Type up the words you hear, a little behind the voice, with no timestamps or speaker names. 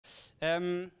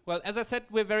Well, as I said,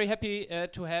 we're very happy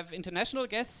to have international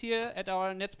guests here at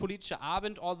our Netzpolitischer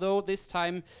Abend, although this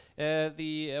time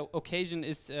the occasion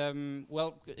is,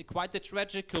 well, quite the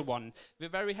tragical one. We're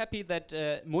very happy that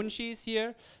Munshi is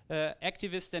here,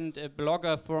 activist and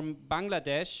blogger from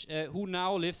Bangladesh, who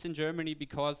now lives in Germany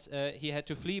because he had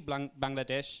to flee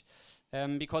Bangladesh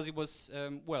because he was,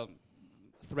 well,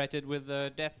 threatened with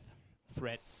death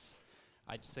threats,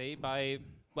 I'd say, by...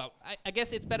 Well, I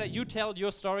guess it's better you tell your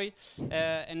story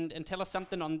and tell us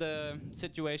something on the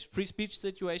situation, free speech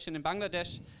situation in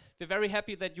Bangladesh. We're very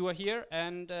happy that you are here,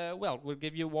 and well, we'll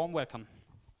give you a warm welcome.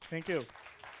 Thank you.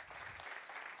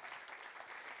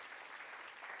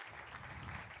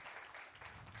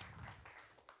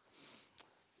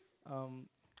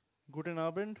 Guten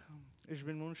Abend, ich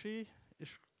bin Munshi,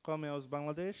 ich komme aus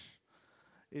Bangladesch,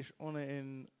 ich wohne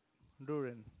in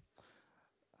Durin.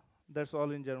 That's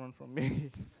all in German from me.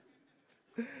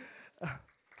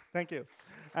 Thank you.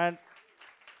 And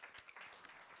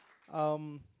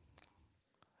I'm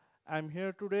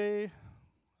here today.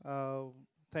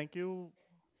 Thank you,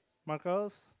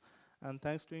 Marcus, and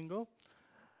thanks to Ingo.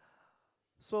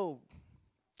 So,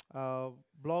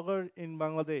 blogger in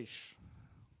Bangladesh.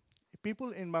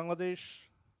 People in Bangladesh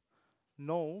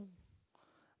know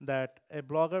that a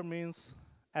blogger means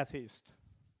atheist.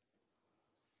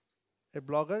 A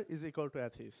blogger is equal to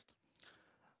atheist.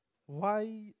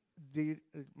 Why did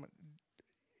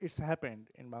it's happened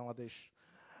in Bangladesh?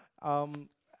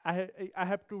 I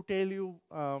have to tell you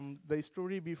the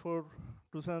story before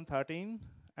 2013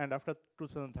 and after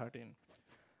 2013.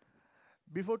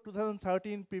 Before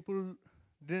 2013, people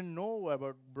didn't know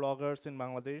about bloggers in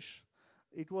Bangladesh.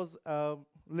 It was a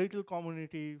little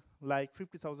community, like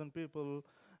 50,000 people,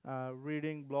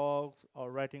 reading blogs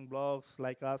or writing blogs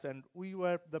like us, and we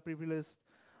were the privileged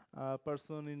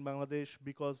person in Bangladesh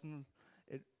because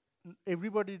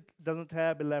everybody doesn't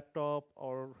have a laptop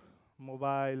or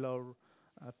mobile or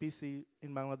PC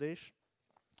in Bangladesh.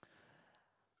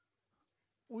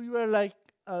 We were like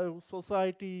a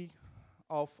society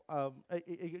of a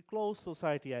closed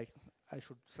society, I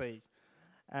should say,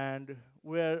 and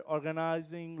we're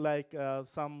organizing like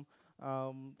some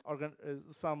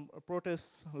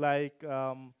protests, like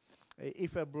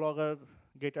if a blogger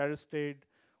get arrested,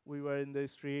 we were in the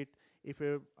street. If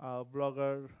a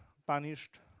blogger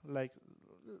punished, like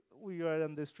we were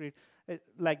in the street,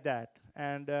 like that.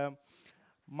 And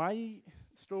my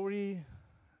story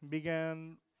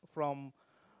began from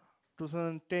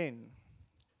 2010.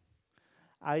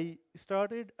 I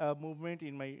started a movement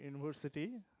in my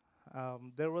university.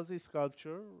 There was a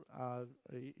sculpture,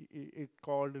 it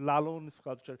called Lalon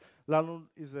sculpture. Lalon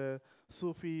is a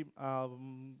Sufi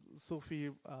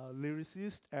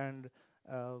lyricist, and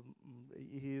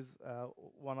he is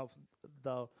one of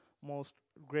the most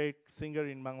great singer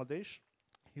in Bangladesh.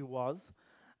 He was,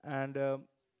 and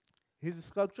his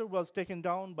sculpture was taken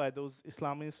down by those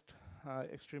Islamist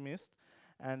extremists,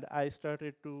 and I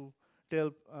started to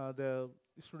tell the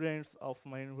students of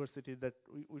my university that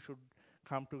we should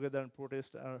come together and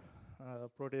protest.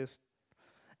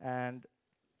 And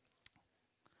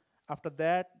after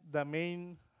that, the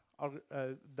main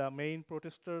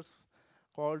protesters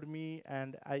called me,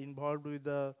 and I involved with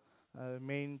the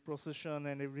main procession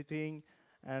and everything.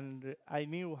 And I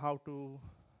knew how to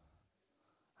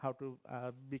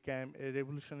become a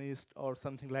revolutionist or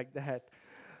something like that.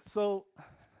 So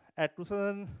at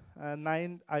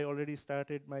 2009, I already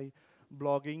started my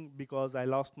blogging because I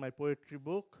lost my poetry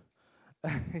book.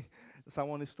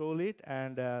 Someone stole it,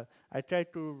 and I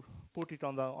tried to put it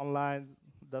on the online.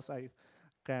 Thus, I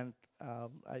can't.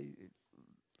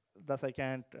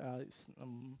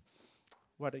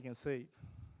 What I can say.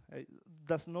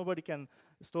 Thus, nobody can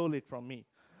steal it from me.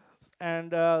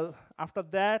 And after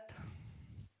that,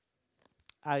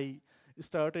 I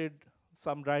started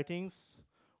some writings,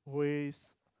 which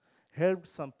helped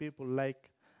some people.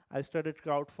 Like I started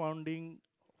crowdfunding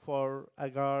for a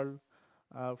girl.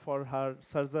 For her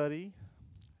surgery,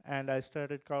 and I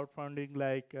started crowdfunding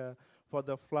like for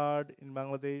the flood in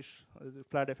Bangladesh, the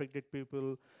flood-affected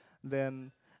people.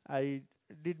 Then I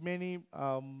did many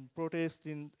protests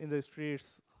in the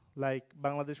streets, like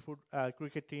Bangladesh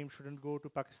cricket team shouldn't go to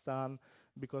Pakistan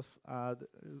because the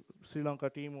Sri Lanka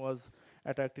team was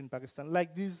attacked in Pakistan,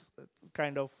 like these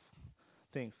kind of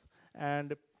things.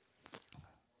 And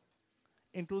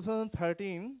in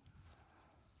 2013,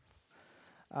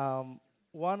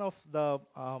 one of the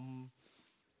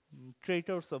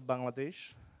traitors of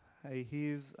Bangladesh,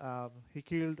 he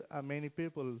killed many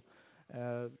people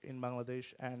in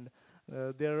Bangladesh, and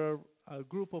there are a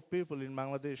group of people in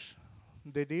Bangladesh.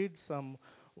 They did some.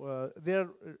 They are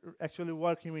actually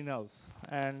war criminals,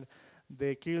 and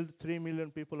They killed 3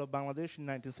 million people of Bangladesh in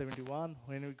 1971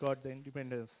 when we got the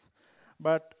independence.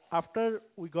 But after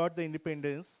we got the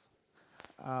independence,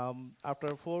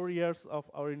 after 4 years of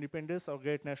our independence, our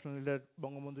great national leader,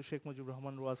 Bangabandhu Sheikh Mujibur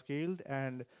Rahman, was killed,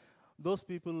 and those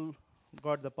people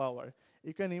got the power.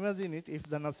 You can imagine it if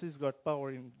the Nazis got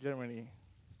power in Germany.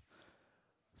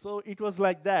 So it was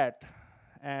like that,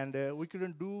 and we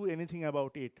couldn't do anything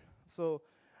about it. So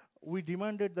we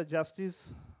demanded the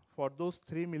justice for those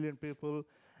 3 million people,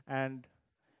 and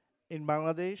in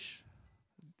Bangladesh,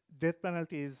 death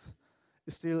penalty is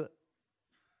still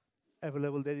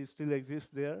available there, it still exists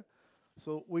there.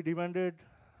 So we demanded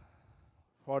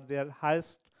for their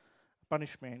highest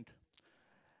punishment.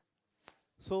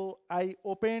 So I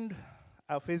opened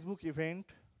a Facebook event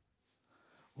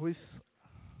which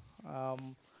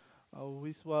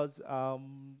was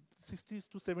 60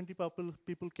 to 70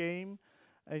 people came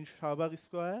in Shahbag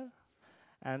Square.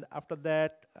 And after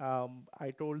that,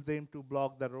 I told them to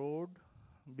block the road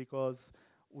because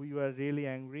we were really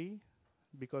angry,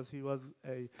 because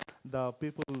the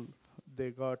people,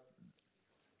 they got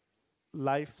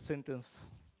life sentence.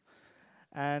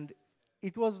 And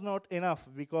it was not enough,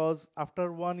 because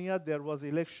after 1 year there was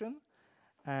election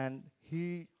and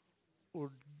he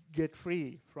would get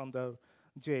free from the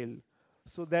jail.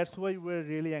 So that's why we're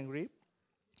really angry.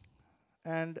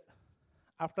 And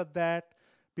after that,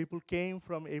 people came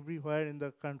from everywhere in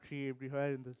the country,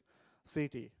 everywhere in the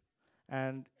city.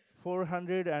 And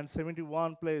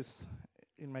 471 places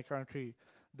in my country,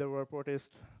 there were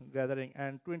protests gathering,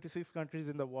 and 26 countries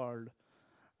in the world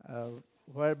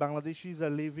where Bangladeshis are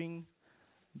living.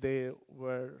 They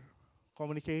were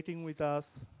communicating with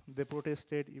us. They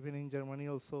protested, even in Germany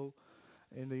also,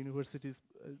 in the universities,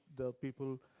 the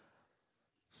people.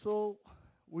 So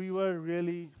we were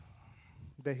really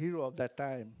the hero of that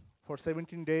time. For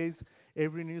 17 days,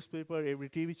 every newspaper, every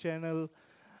TV channel,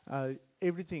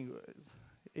 everything.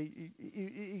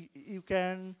 You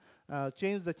can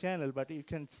change the channel, but you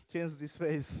can change this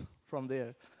face from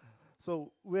there.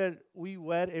 So we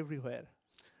were everywhere.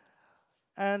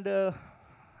 And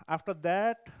after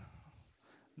that,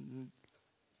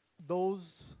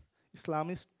 those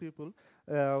Islamist people,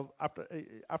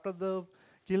 after the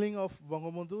killing of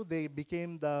Bangabandhu, they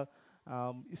became the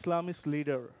Islamist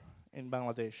leader in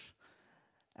Bangladesh.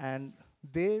 And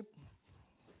they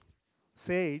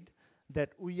said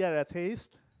that we are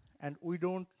atheists and we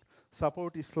don't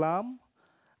support Islam.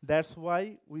 That's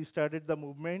why we started the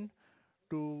movement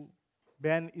to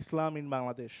ban Islam in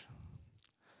Bangladesh.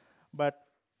 But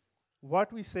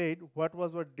what we said, what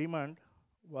was our demand,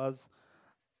 was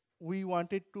we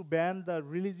wanted to ban the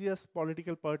religious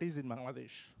political parties in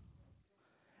Bangladesh.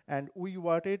 And we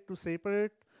wanted to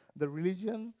separate the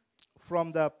religion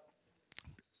from the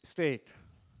state.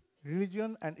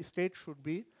 Religion and state should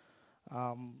be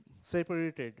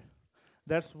separated.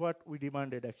 That's what we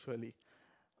demanded, actually.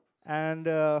 And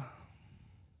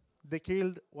they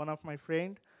killed one of my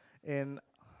friends in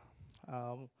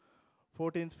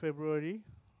 14th February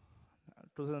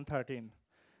 2013.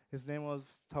 His name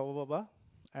was Thabo Baba,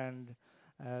 and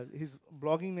his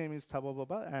blogging name is Thabo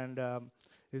Baba, and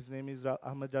his name is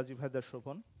Ahmed Rajiv Haidar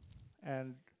Shopon.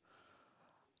 And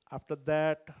after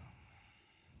that,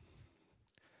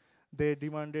 they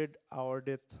demanded our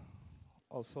death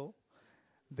also.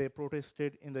 They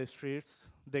protested in the streets.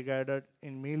 They gathered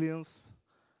in millions.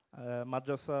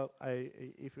 Madrasa,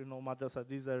 if you know madrasa,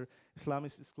 these are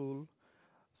Islamist school.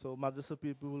 So madrasa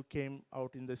people came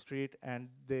out in the street, and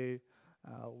they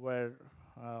were,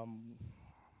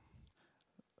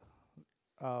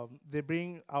 they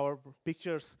bring our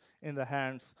pictures in the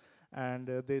hands, and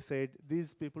they said,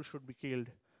 these people should be killed.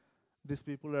 These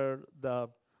people are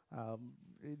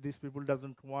these people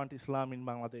doesn't want Islam in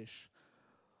Bangladesh.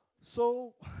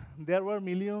 So there were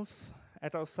millions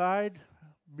at our side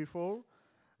before,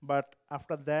 but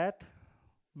after that,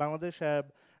 Bangladesh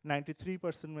had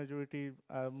 93% majority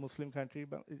Muslim country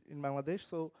in Bangladesh,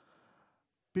 so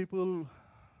people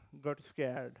got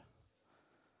scared.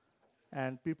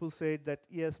 And people said that,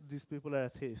 yes, these people are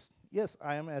atheists. Yes,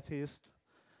 I am atheist,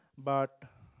 but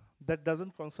that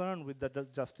doesn't concern with the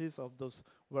justice of those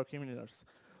war criminals.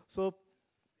 So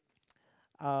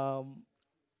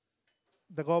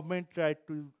the government tried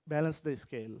to balance the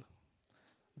scale.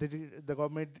 The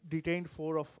government detained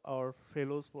four of our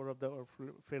fellow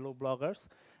bloggers,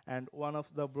 and one of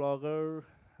the blogger,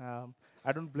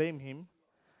 I don't blame him.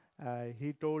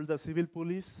 He told the civil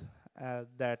police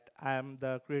that I am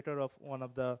the creator of one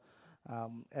of the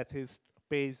atheist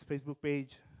Facebook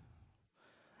page.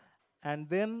 And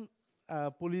then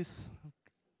police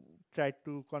tried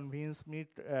to convince me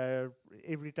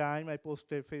every time I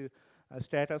post a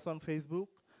status on Facebook.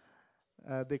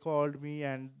 They called me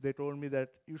and they told me that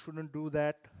you shouldn't do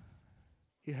that.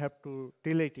 You have to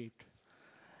delete it.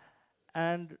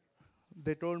 And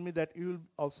they told me that you will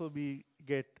also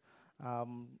get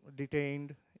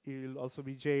detained. You will also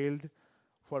be jailed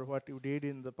for what you did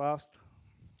in the past.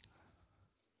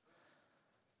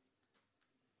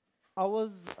 I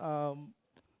was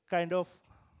kind of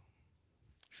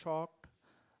shocked,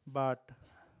 but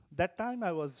that time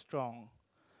I was strong.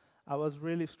 I was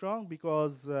really strong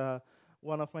because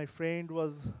one of my friend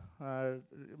was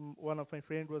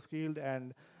killed,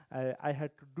 and I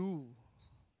had to do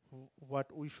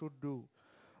what we should do.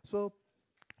 So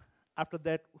after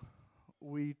that,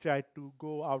 we tried to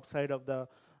go outside of Dhaka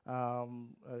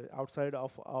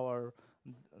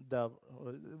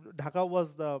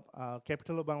was the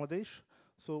capital of Bangladesh.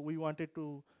 So we wanted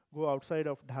to go outside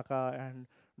of Dhaka and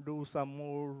do some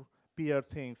more PR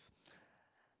things.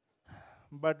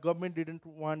 But government didn't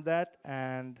want that,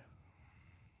 and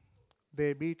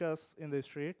they beat us in the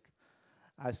street.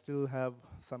 I still have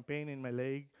some pain in my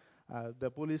leg. The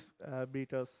police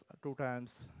beat us 2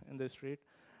 times in the street.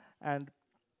 And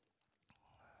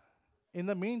in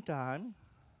the meantime,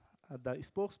 the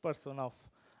spokesperson of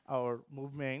our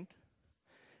movement,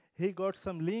 he got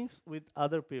some links with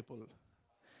other people.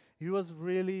 He was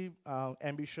really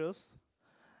ambitious,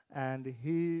 and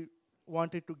he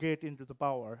wanted to get into the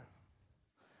power.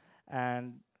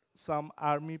 And some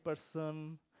army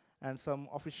person and some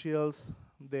officials,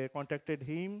 they contacted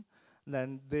him.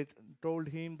 Then they told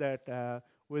him that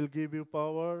we'll give you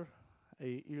power,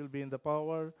 you'll be in the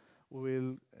power,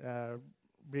 we'll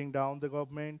bring down the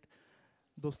government,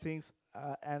 those things.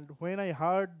 And when I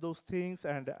heard those things,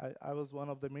 and I was one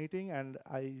of the meeting, and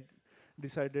I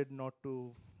decided not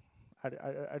to,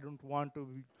 I don't want to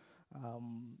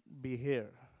be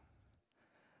here,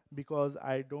 because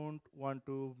I don't want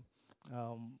to,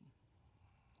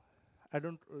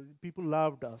 people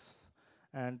loved us,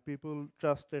 and people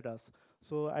trusted us.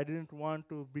 So I didn't want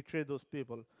to betray those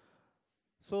people.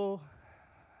 So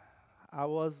I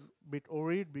was a bit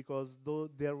worried, because though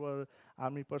there were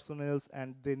army personnel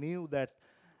and they knew that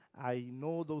I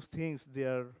know those things they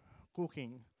are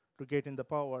cooking to get in the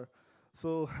power.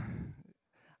 So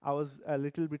I was a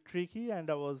little bit tricky, and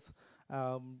I was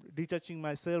detaching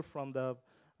myself from the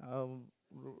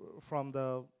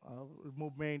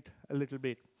movement a little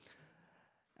bit.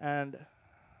 And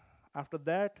after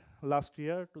that, last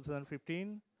year,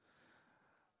 2015,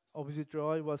 Abhijit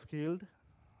Roy was killed.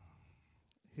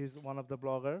 He's one of the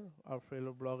blogger, our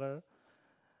fellow blogger.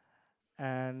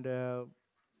 And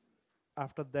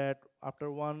after that, after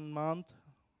 1 month,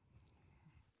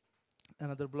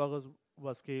 another blogger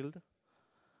was killed.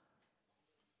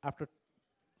 After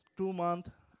 2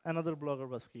 months, another blogger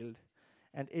was killed.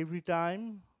 And every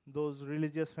time, those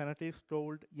religious fanatics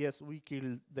told, yes, we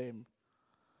killed them.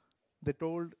 They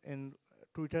told in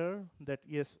Twitter that,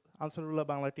 yes, Ansarullah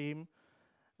Bangla team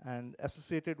and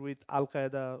associated with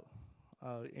Al-Qaeda,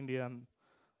 Indian,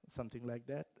 something like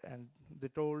that. And they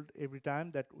told every time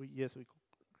that, yes, we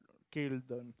killed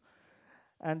them.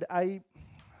 And I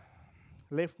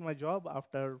left my job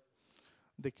after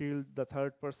they killed the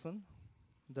 3rd person,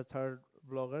 the 3rd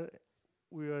blogger.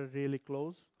 We were really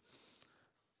close.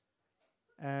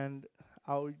 And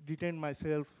I detained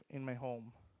myself in my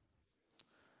home.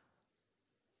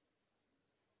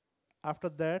 After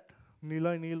that,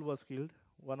 Niloy Neil was killed,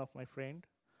 one of my friend.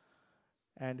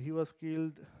 And he was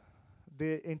killed,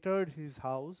 they entered his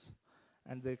house,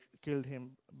 and they killed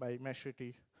him by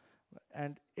machete.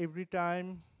 And every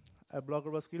time a blogger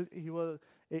was killed,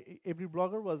 every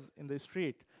blogger was in the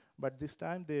street, but this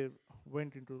time they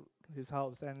went into his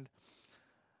house. And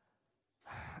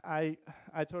I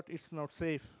thought it's not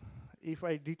safe. If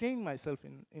I detain myself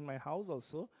in my house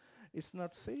also, it's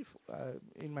not safe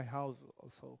in my house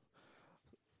also.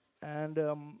 And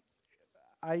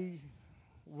I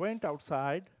went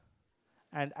outside,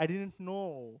 and I didn't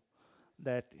know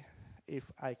that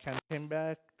if I can come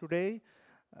back today.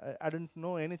 I didn't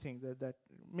know anything, that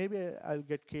maybe I'll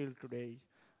get killed today.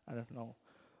 I don't know.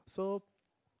 So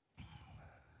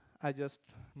I just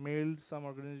mailed some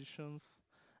organizations,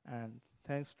 and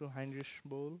thanks to Heinrich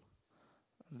Boll,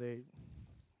 they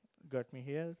got me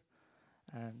here,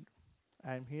 and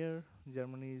I'm here.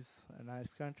 Germany is a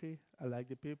nice country. I like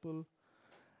the people.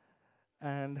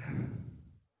 And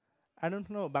I don't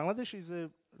know, Bangladesh is a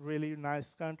really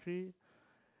nice country.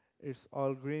 It's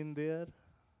all green there.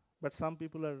 But some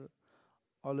people are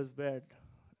always bad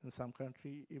in some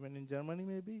country, even in Germany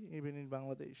maybe, even in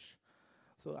Bangladesh.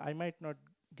 So I might not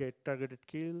get targeted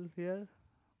kill here,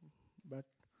 but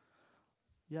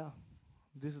yeah,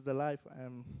 this is the life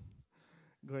I'm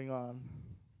going on.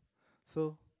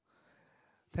 So,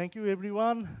 thank you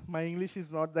everyone. My English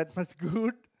is not that much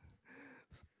good.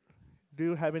 Do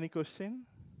you have any question?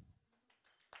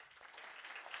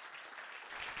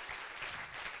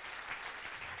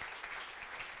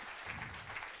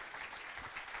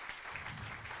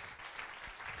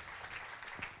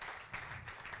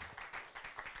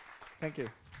 Thank you.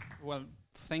 Well,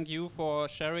 thank you for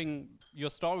sharing your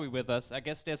story with us. I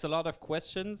guess there's a lot of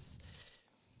questions,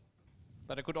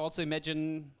 but I could also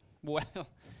imagine, well,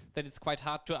 that it's quite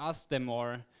hard to ask them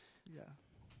or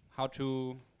how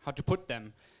to put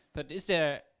them. But is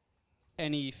there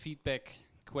any feedback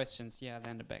questions? Yeah,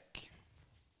 then the back.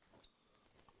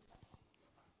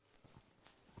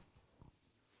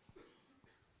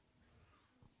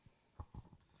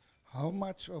 How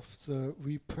much of the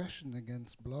repression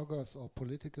against bloggers or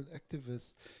political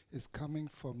activists is coming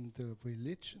from the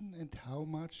religion, and how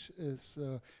much is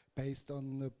based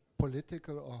on the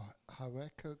political or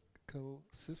hierarchical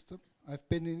system? I've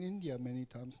been in India many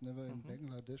times, never in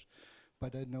Bangladesh,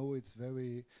 but I know it's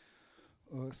very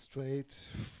straight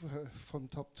from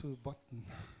top to bottom.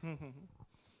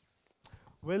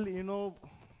 Well, you know,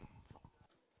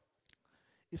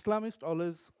 Islamists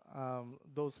always,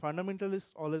 those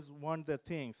fundamentalists always want their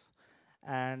things,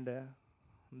 and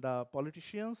the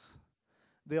politicians,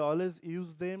 they always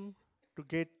use them to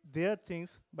get their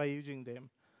things by using them.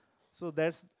 So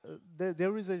that's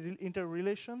there is a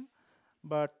interrelation,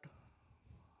 but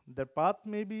their path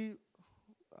may be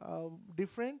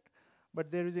different,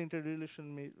 but there is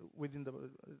interrelation within the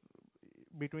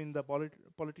between the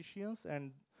politicians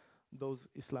and those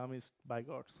Islamist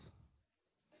bigots.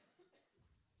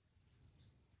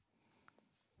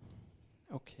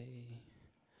 Okay.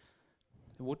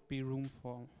 There would be room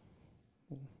for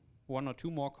one or two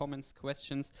more comments,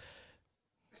 questions.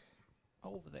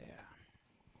 Over there.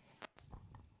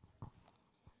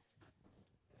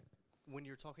 When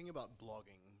you're talking about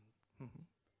blogging,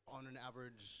 on an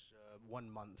average 1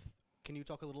 month, can you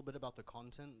talk a little bit about the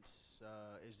content?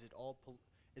 Is it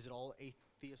all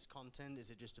atheist content? Is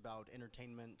it just about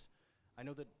entertainment? I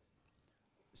know that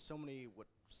so many,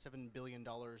 $7 billion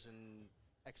in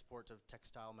exports of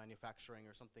textile manufacturing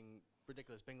or something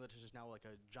ridiculous. Bangladesh is now like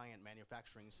a giant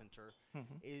manufacturing center.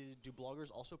 Do bloggers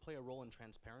also play a role in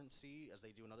transparency as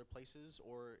they do in other places,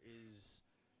 or is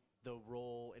the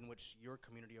role in which your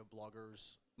community of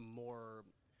bloggers more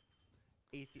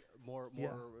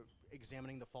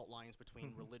examining the fault lines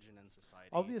between religion and society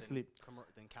Obviously.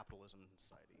 than capitalism and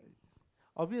society?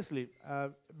 Obviously,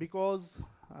 because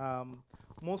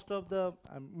most of the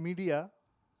media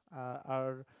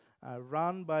are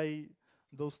run by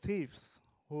those thieves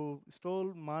who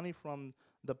stole money from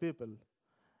the people.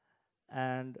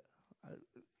 And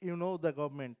you know the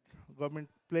government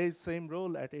plays same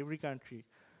role at every country.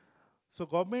 So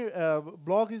government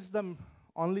blog is the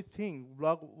only thing.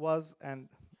 Blog was and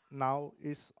now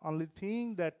it's only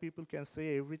thing that people can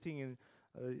say everything in,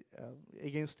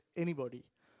 against anybody.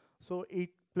 So it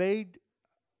played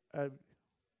a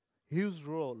huge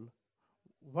role.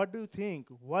 What do you think?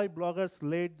 Why bloggers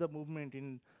led the movement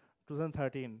in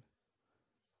 2013?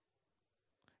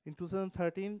 In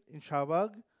 2013, in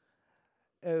Shahbag,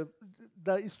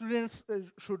 the students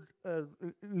should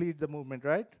lead the movement,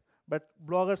 right? But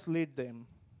bloggers led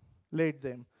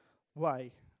them.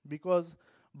 Why? Because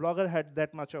blogger had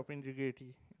that much of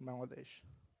integrity in Bangladesh.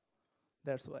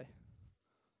 That's why.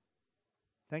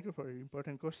 Thank you for your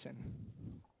important question.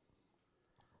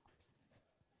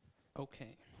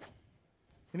 Okay.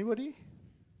 Anybody?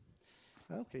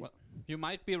 Okay. Well, you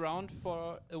might be around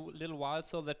for a little while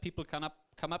so that people come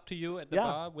up to you at the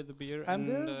bar with a beer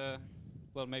and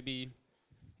well, maybe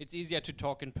it's easier to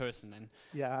talk in person then.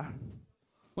 Yeah.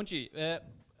 Munshi,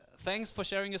 thanks for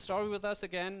sharing your story with us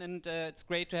again, and it's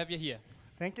great to have you here.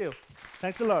 Thank you.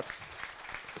 Thanks a lot.